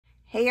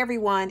Hey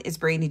everyone, it's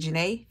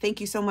Brandijanei.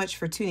 Thank you so much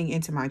for tuning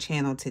into my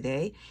channel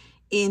today.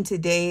 In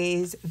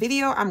today's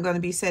video, I'm going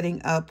to be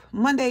setting up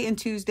Monday and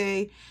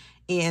Tuesday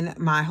in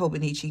my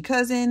Hobonichi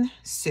cousin.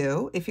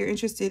 So if you're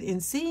interested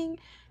in seeing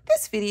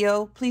this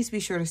video, please be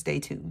sure to stay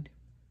tuned.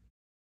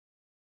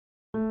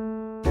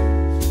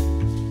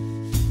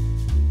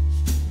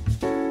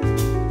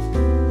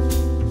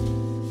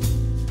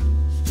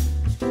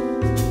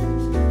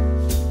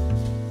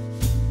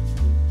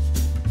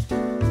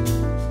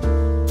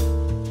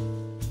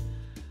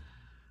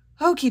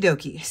 Okie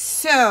dokie.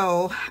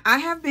 So I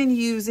have been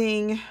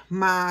using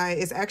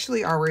it's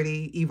actually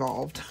already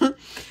evolved.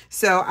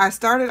 So I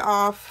started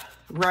off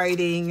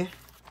writing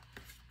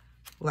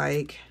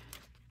like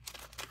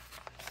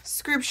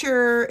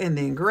scripture and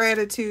then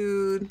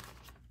gratitude.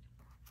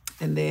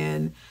 And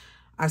then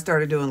I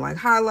started doing like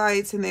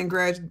highlights and then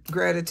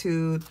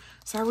gratitude.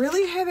 So I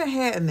really haven't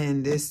had, and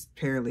then this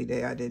apparently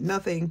day I did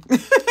nothing.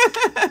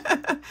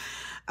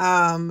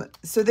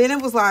 So then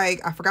it was like,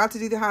 I forgot to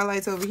do the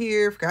highlights over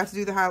here, forgot to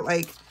do the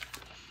highlight.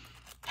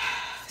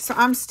 So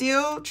I'm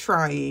still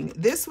trying.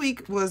 This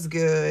week was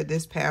good,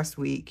 this past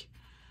week.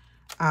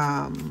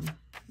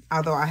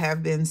 Although I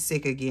have been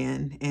sick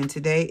again, and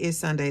today is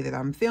Sunday that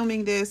I'm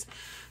filming this.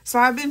 So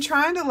I've been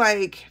trying to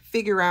like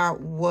figure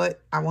out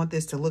what I want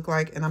this to look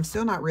like, and I'm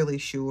still not really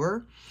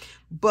sure.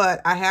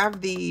 But I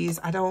have these,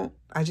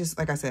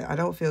 like I said, I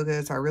don't feel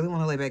good, so I really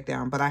want to lay back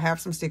down. But I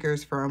have some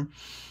stickers from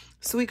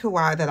Sweet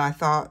Kawaii that I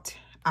thought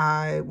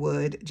I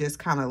would just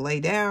kind of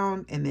lay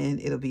down, and then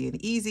it'll be an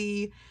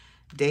easy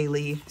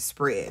daily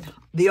spread.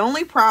 The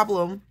only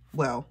problem,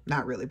 well,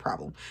 not really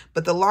problem,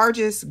 but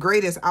the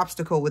greatest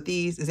obstacle with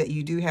these is that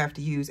you do have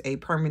to use a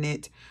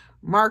permanent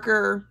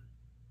marker.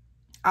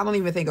 I don't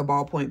even think a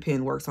ballpoint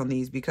pen works on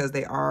these because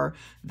they are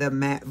the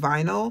matte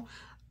vinyl.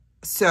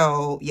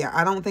 So yeah,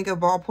 I don't think a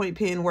ballpoint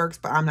pen works,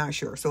 but I'm not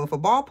sure. So if a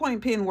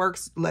ballpoint pen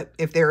works,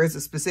 if there is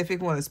a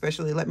specific one,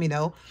 especially, let me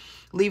know.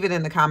 Leave it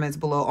in the comments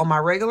below. On my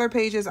regular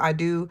pages, I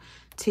do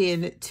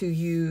tend to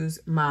use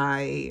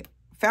my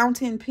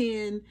fountain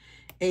pen.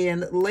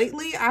 And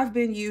lately, I've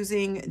been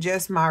using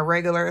just my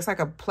regular, it's like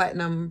a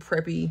platinum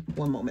preppy.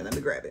 One moment, let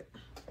me grab it.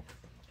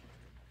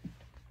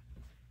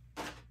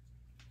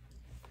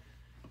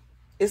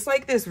 It's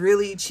like this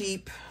really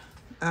cheap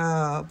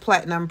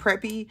platinum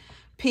preppy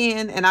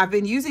pen. And I've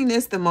been using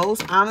this the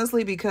most,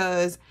 honestly,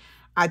 because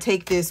I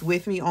take this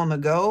with me on the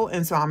go,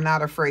 and so I'm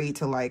not afraid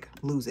to like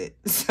lose it.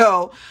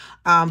 So,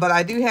 but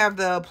I do have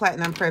the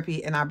platinum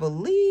preppy, and I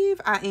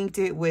believe I inked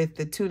it with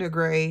the tuna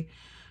gray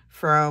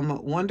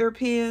from Wonder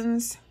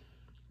Pens,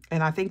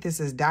 and I think this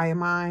is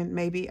Diamine,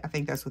 maybe. I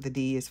think that's what the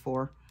D is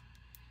for,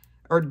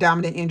 or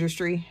Dominant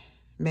Industry,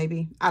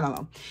 maybe. I don't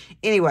know.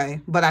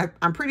 Anyway, but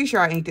I'm pretty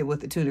sure I inked it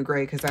with the tuna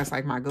gray because that's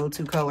like my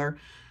go-to color.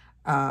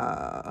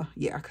 Yeah,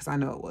 because I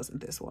know it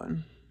wasn't this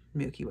one.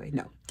 Milky Way,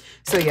 no.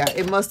 So yeah,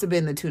 it must have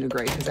been the tuna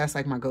gray because that's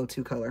like my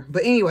go-to color.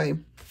 But anyway,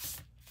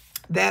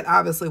 that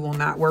obviously will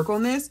not work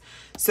on this.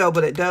 So,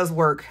 but it does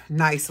work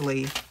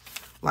nicely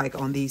like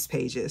on these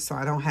pages. So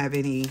I don't have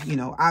any, you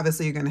know,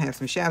 obviously you're going to have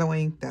some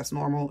shadowing. That's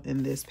normal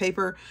in this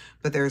paper,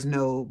 but there's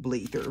no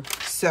bleed through.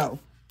 So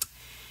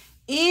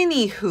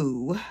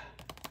anywho,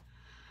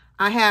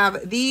 I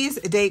have these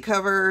date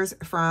covers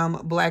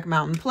from Black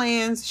Mountain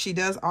Plans. She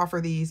does offer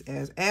these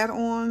as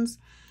add-ons.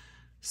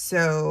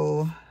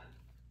 So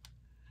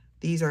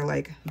these are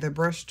like the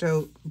brush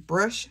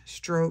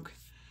stroke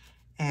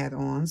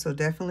add-ons. So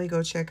definitely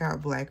go check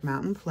out Black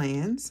Mountain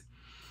Plans.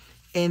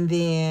 And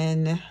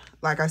then,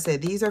 like I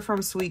said, these are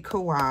from Sweet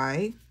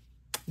Kawaii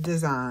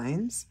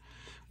Designs,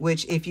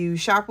 which if you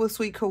shop with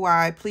Sweet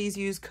Kawaii, please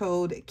use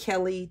code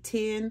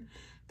Kelly10.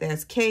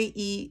 That's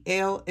Kelly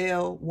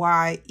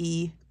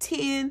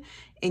 10.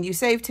 And you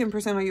save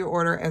 10% on your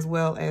order, as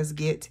well as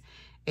get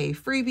a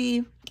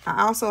freebie.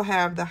 I also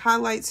have the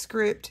highlight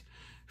script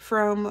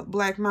from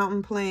Black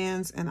Mountain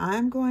Plans, and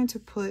I'm going to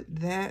put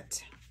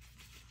that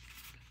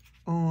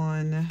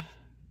on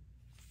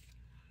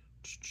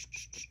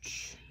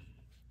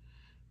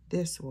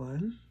this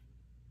one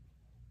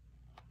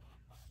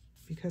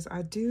because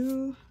I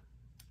do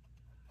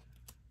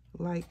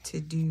like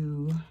to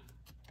do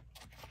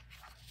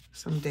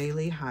some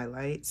daily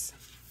highlights,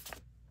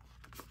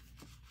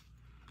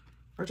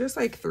 or just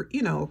like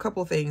a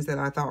couple things that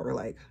I thought were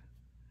like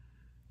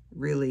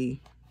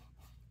really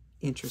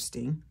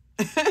interesting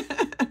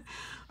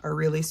are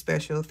really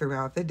special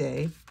throughout the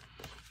day.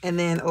 And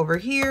then over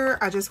here,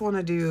 I just want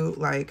to do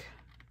like,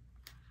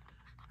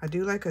 I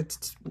do like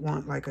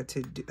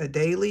a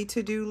daily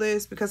to-do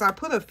list, because I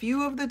put a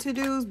few of the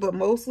to-dos, but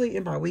mostly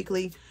in my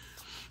weekly,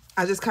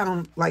 I just kind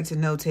of like to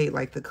notate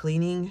like the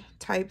cleaning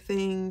type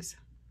things.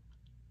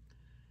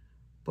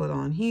 But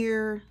on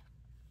here,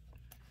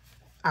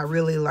 I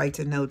really like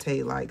to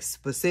notate like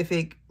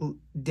specific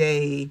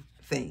day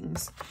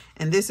things.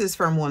 And this is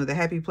from one of the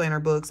Happy Planner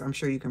books. I'm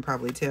sure you can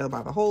probably tell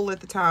by the hole at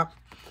the top.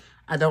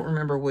 I don't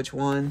remember which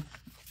one,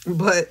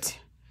 but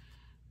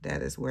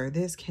that is where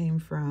this came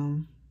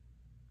from.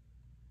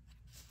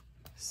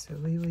 So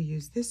we will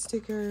use this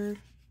sticker.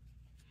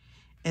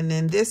 And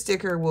then this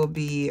sticker will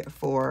be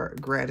for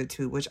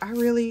gratitude, which I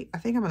think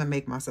I'm going to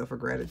make myself a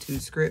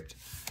gratitude script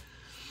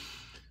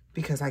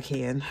because I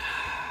can.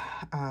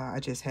 I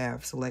just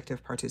have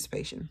selective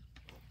participation.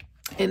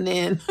 And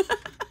then,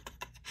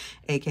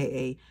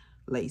 AKA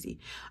lazy.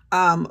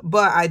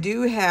 But I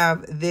do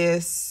have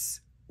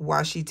this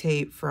washi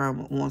tape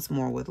from Once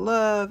More with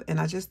Love, and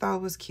I just thought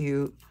it was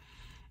cute.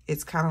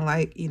 It's kind of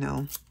like, you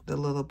know, the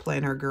little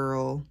planner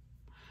girl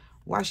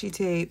washi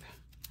tape.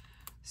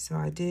 So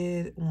I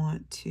did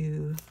want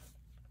to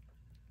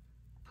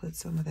put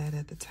some of that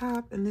at the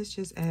top, and this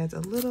just adds a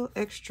little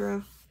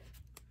extra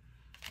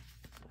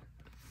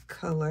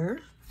color.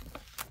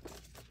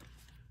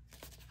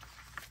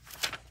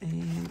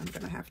 And I'm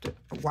gonna have to,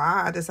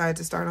 why I decided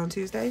to start on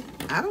Tuesday,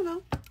 I don't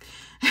know.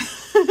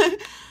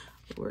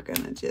 We're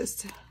gonna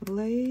just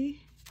lay,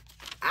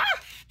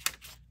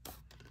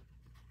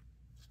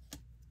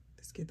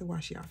 let's get the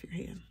washi off your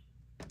hand.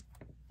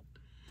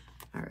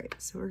 All right,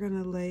 so we're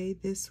gonna lay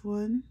this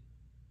one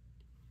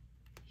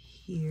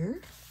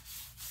here.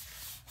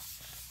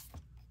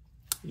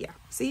 Yeah,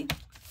 see?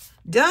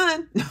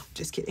 Done. No,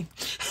 just kidding.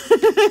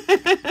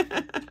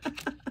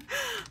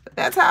 But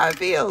that's how it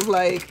feels,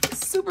 like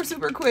super,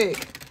 super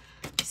quick.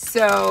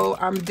 So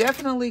I'm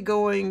definitely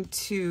going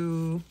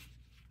to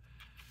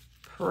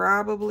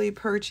probably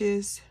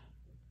purchase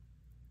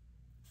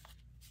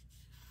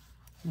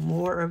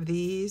more of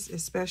these,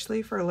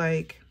 especially for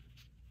like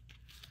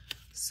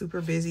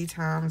super busy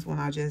times when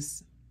I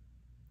just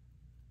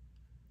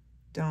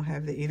don't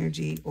have the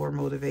energy or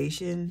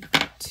motivation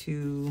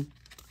to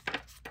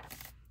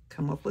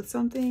come up with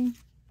something.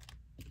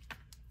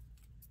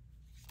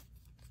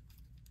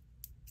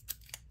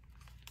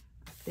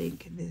 I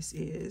think this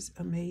is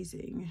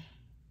amazing.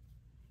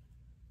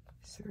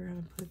 So we're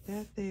gonna put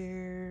that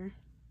there.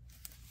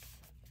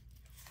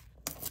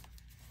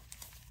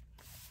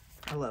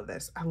 I love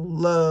this. I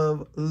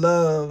love,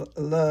 love,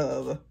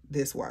 love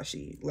this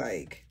washi.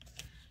 Like,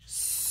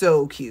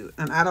 so cute.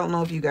 And I don't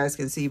know if you guys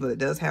can see, but it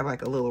does have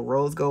like a little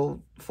rose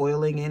gold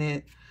foiling in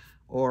it,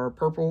 or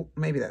purple.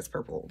 Maybe that's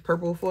purple.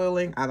 Purple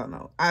foiling. I don't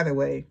know. Either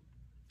way,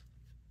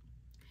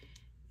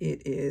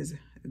 it is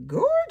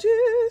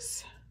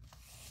gorgeous.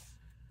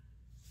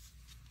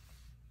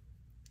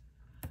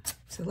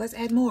 So let's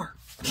add more.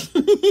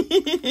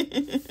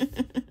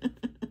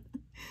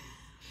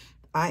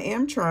 I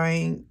am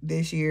trying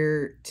this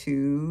year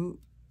to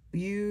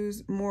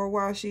use more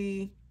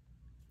washi.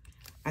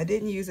 I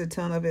didn't use a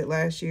ton of it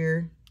last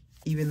year,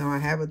 even though I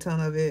have a ton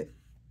of it.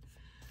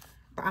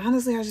 But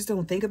honestly, I just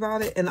don't think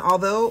about it. And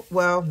although,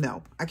 well,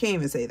 no, I can't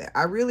even say that.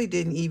 I really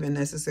didn't even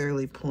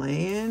necessarily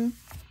plan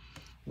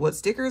what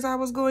stickers I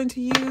was going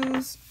to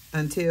use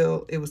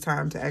until it was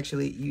time to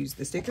actually use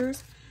the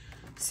stickers.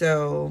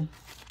 So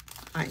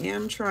I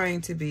am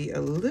trying to be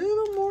a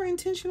little more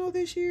intentional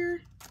this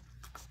year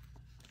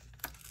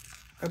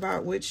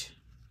about which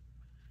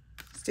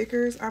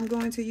stickers I'm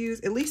going to use,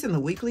 at least in the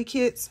weekly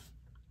kits,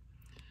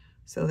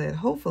 so that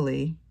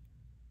hopefully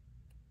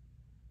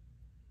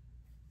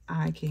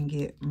I can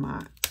get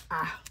my,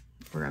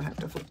 we're gonna have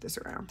to flip this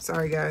around.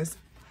 Sorry guys.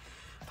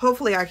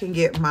 Hopefully I can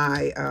get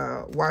my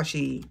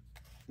washi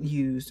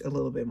used a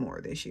little bit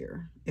more this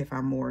year. If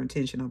I'm more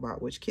intentional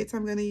about which kits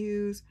I'm gonna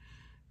use,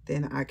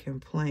 then I can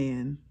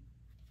plan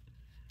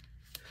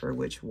for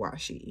which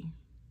washi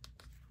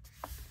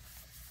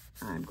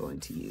I'm going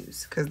to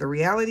use. Because the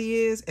reality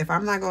is, if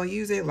I'm not going to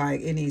use it,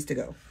 like, it needs to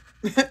go.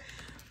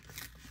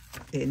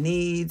 It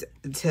needs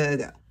to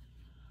go.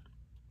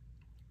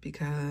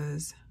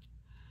 Because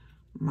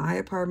my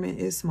apartment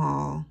is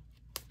small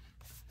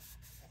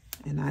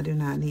and I do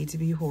not need to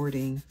be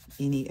hoarding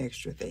any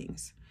extra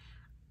things.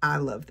 I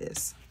love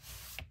this.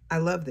 I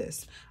love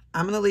this.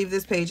 I'm going to leave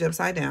this page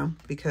upside down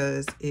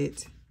because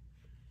it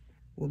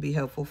will be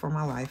helpful for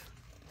my life.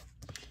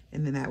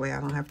 And then that way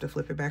I don't have to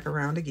flip it back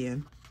around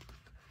again.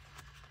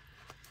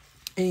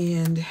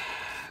 And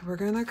we're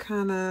gonna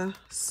kind of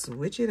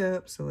switch it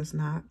up so it's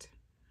not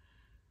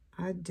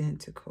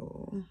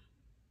identical.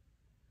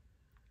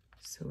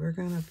 So we're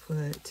gonna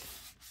put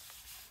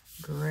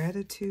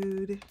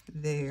gratitude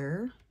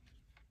there.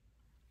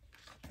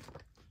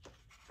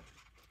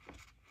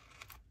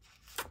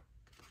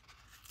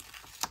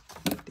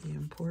 The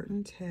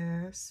important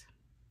task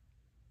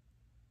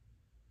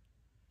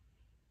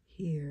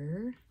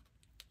here.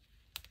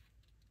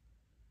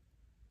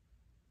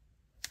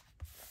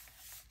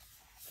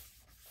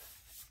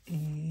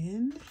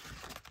 And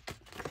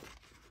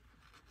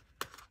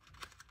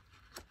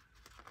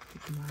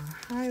my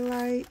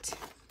highlight.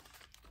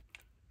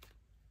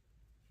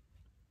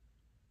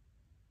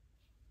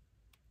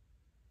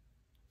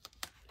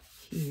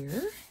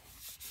 Here.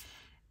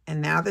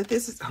 And now that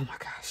this is, oh my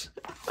gosh.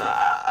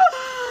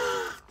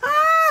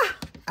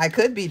 I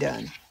could be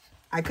done.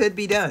 I could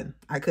be done.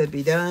 I could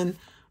be done,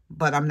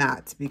 but I'm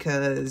not,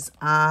 because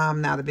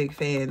I'm not a big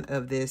fan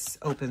of this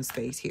open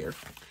space here.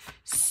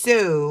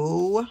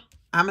 So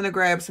I'm going to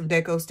grab some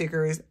deco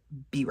stickers.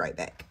 Be right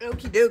back.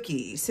 Okie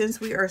dokie.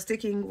 Since we are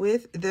sticking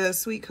with the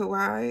Sweet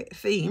Kawaii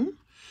theme,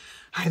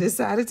 I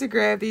decided to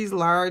grab these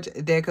large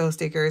deco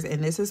stickers,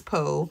 and this is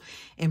Poe,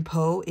 and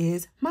Poe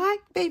is my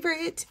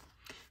favorite.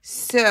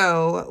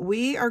 So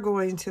we are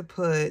going to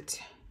put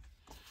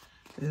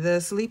the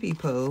Sleepy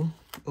Poe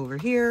over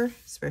here,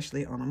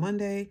 especially on a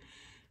Monday,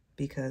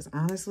 because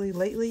honestly,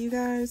 lately, you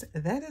guys,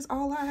 that is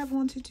all I have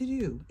wanted to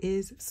do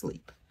is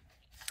sleep.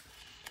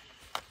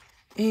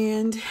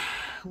 And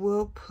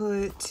we'll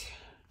put,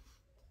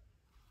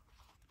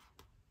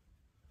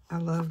 I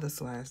love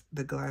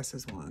the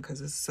glasses one because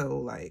it's so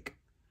like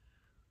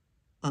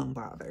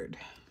unbothered.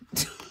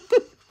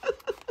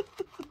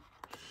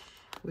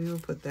 We will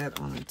put that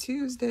on a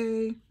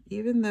Tuesday,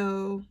 even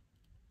though,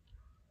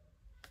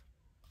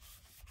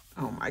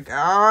 oh my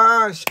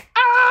gosh.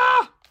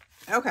 Ah!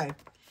 Okay,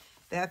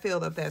 that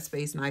filled up that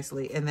space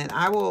nicely. And then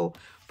I will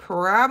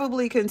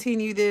probably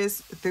continue this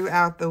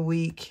throughout the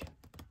week.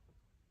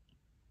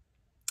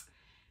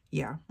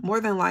 Yeah,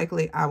 more than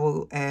likely I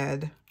will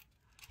add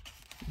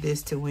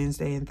this to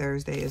Wednesday and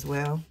Thursday as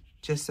well,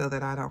 just so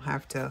that I don't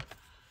have to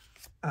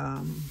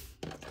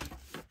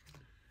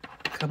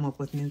come up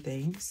with new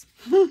things.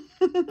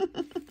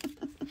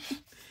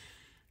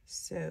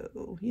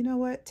 So, you know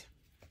what?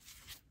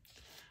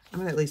 I'm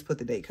going to at least put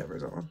the date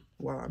covers on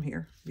while I'm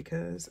here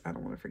because I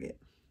don't want to forget.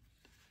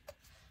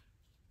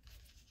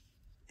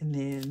 And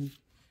then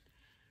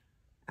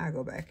I'll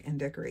go back and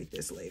decorate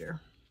this later.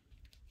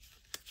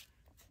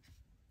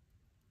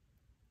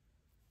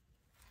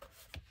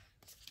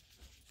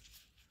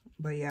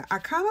 But yeah, I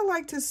kind of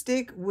like to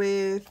stick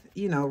with,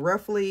 you know,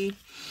 roughly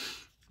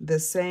the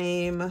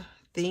same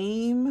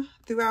theme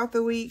throughout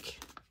the week.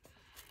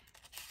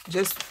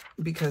 Just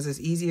because it's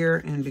easier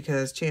and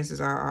because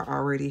chances are I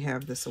already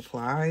have the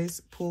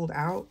supplies pulled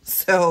out.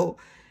 So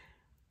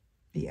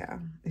yeah,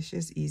 it's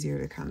just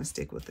easier to kind of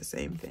stick with the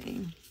same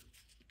thing.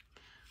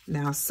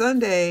 Now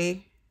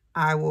Sunday,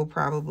 I will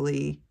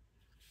probably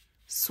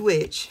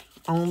switch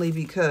only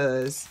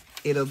because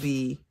it'll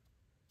be,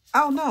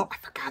 oh no, I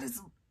forgot it's,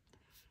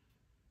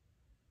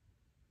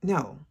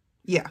 no.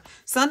 Yeah,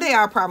 Sunday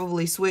I'll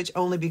probably switch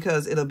only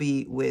because it'll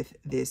be with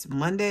this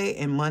Monday.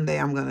 And Monday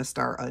I'm going to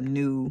start a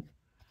new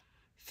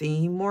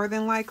theme more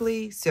than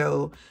likely.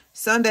 So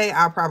Sunday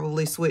I'll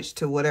probably switch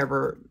to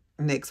whatever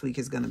next week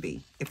is going to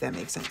be, if that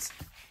makes sense.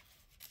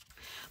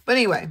 But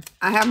anyway,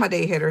 I have my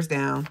day headers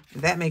down.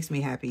 That makes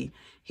me happy.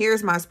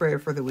 Here's my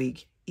spread for the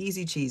week.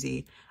 Easy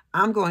cheesy.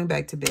 I'm going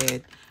back to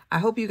bed. I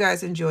hope you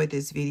guys enjoyed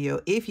this video.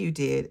 If you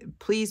did,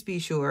 please be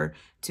sure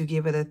to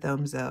give it a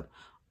thumbs up.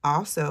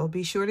 Also,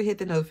 be sure to hit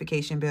the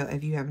notification bell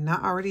if you have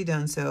not already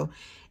done so.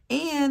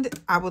 And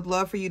I would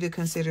love for you to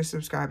consider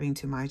subscribing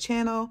to my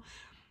channel.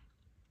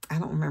 I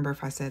don't remember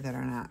if I said that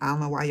or not. I don't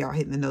know why y'all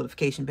hitting the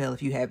notification bell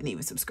if you haven't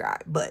even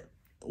subscribed, but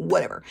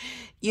whatever.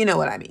 You know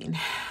what I mean.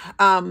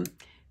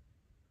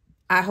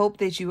 I hope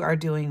that you are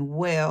doing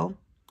well.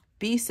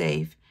 Be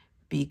safe,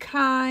 be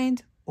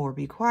kind, or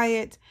be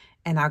quiet,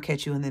 and I'll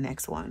catch you in the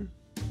next one.